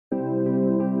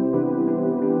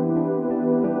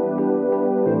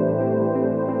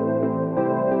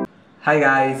Hi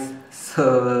guys,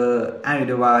 so I'm going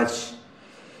to watch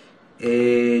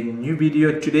a new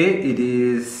video today. It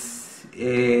is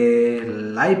a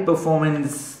live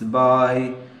performance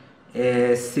by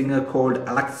a singer called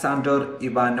Alexandr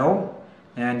Ivanov,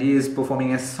 and he is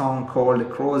performing a song called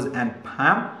Crows and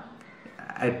Pam.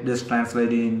 I just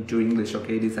translated into English,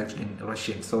 okay? It is actually in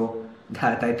Russian, so the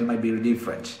title might be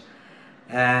different.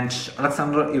 And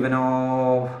Alexandr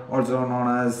Ivanov, also known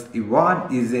as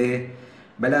Ivan, is a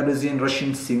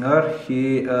Belarusian-Russian singer.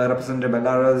 He represented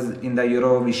Belarus in the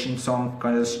Eurovision Song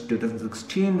Contest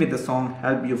 2016 with the song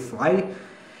Help You Fly.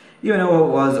 Ivanov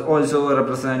was also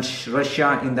represent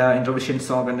Russia in the Intervision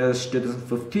Song Contest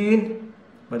 2015,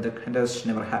 but the contest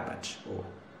never happened.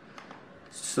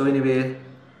 So anyway,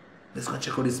 let's go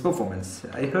check out his performance.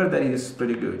 I heard that he is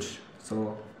pretty good,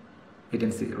 so you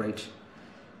can see, right?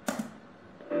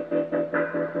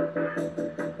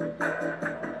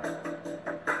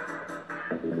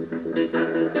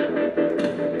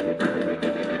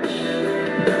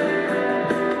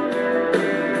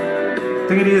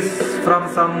 I think it is from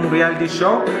some reality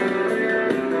show.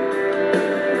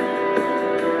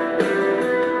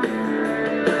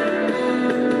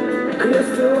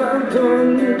 Крест и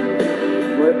ладонь,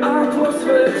 мой атлас в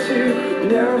этих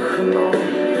днях, но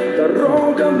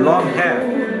дорога в мой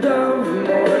дом.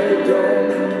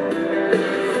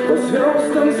 По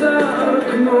звездам за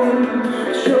окном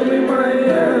черный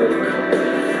маяк,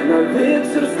 на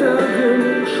ветер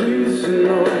ставим жизнь,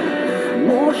 но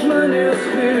можно не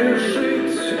спешить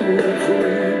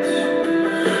уплыть.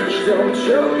 Ждем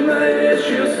черное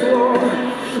число,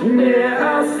 не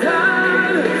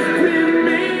оставь,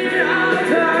 прими,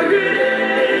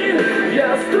 отогрей.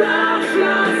 Я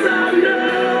страшно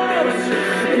замерз,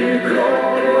 и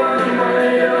горло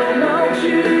мое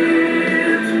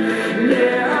молчит.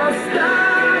 Не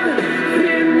оставь,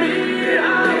 прими,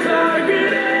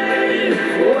 отогрей.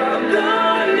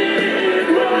 Ладони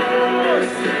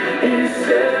брось, и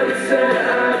сердце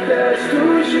опять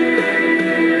стучит.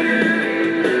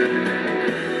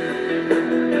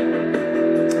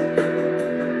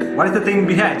 What is the thing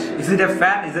behind? Is it a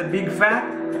fan? Is it a big fan?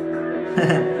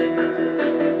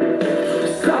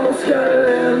 Встал с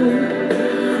колен,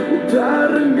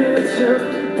 удары метят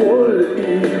боль, и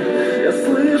я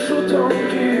слышу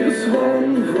тонкий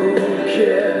звон в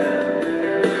руке.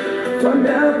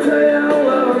 Помятая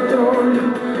ладонь,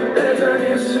 это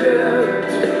не свет,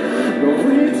 но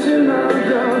выйти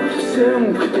надо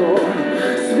всем, кто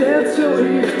светил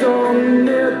и кто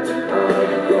нет.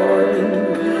 Огонь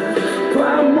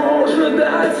поможет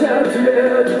дать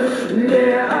ответ.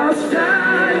 Не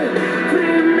оставь,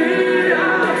 прими,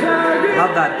 отогрей.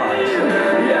 Love that part.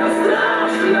 Я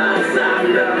страшно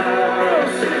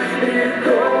замерз, и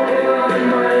горло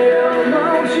мое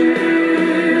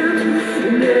молчит.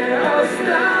 Не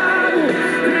оставь,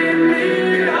 прими,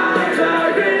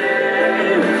 отогрей.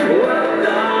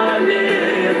 Ладони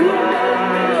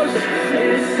брось, и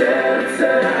сердце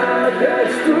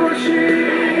опять стучит.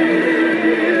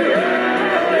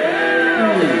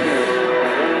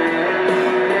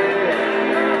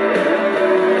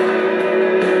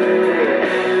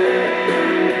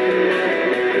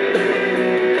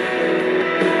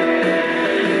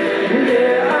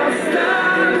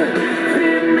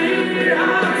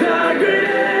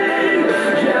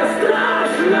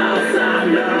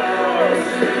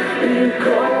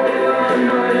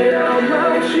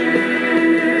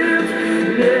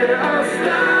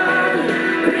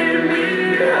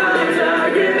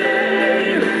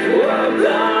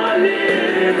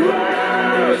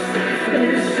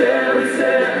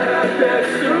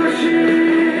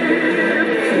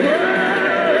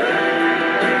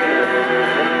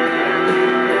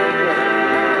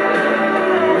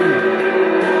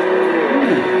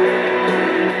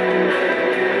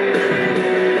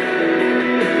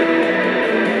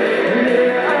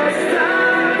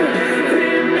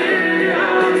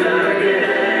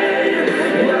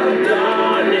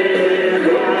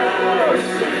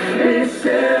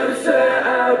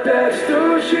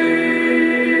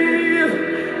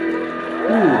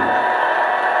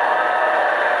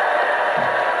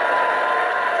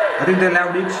 I think they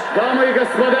loved it. Дамы и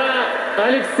господа,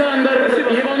 Александр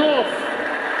Иванов.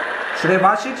 Should I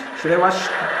watch it? Should I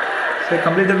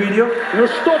complete the video? Ну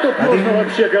что тут можно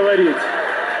вообще говорить?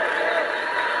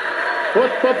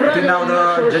 Вот по правилам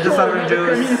нашего шоу надо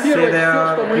комментировать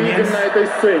все, что мы видим на этой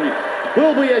сцене.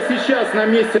 Был бы я сейчас на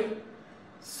месте...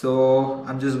 So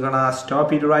I'm just gonna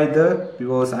stop it right there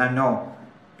because I know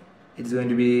it's going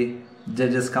to be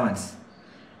judges' comments.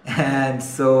 And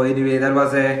so anyway, that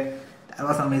was an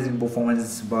amazing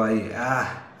performance by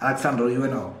Alexandr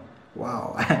Ivano.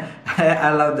 Wow,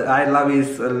 I love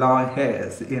his long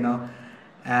hairs, you know,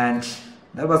 and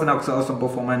that was an awesome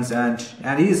performance, and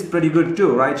he's pretty good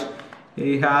too, right?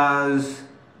 He has,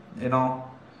 you know,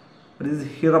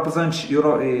 he represents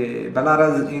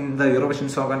Belarus in the Eurovision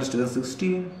Song Contest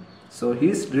 2016, so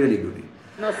he's really good.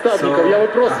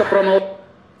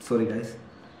 Sorry guys,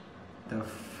 the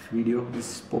video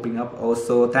is popping up.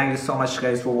 Also, thank you so much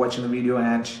guys for watching the video,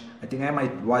 and I think I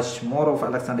might watch more of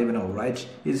Alexandr Ivanov, right?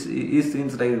 He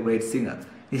seems like a great singer.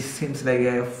 He seems like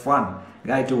a fun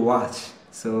guy to watch.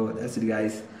 So that's it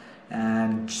guys,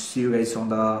 and see you guys on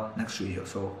the next video.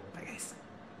 So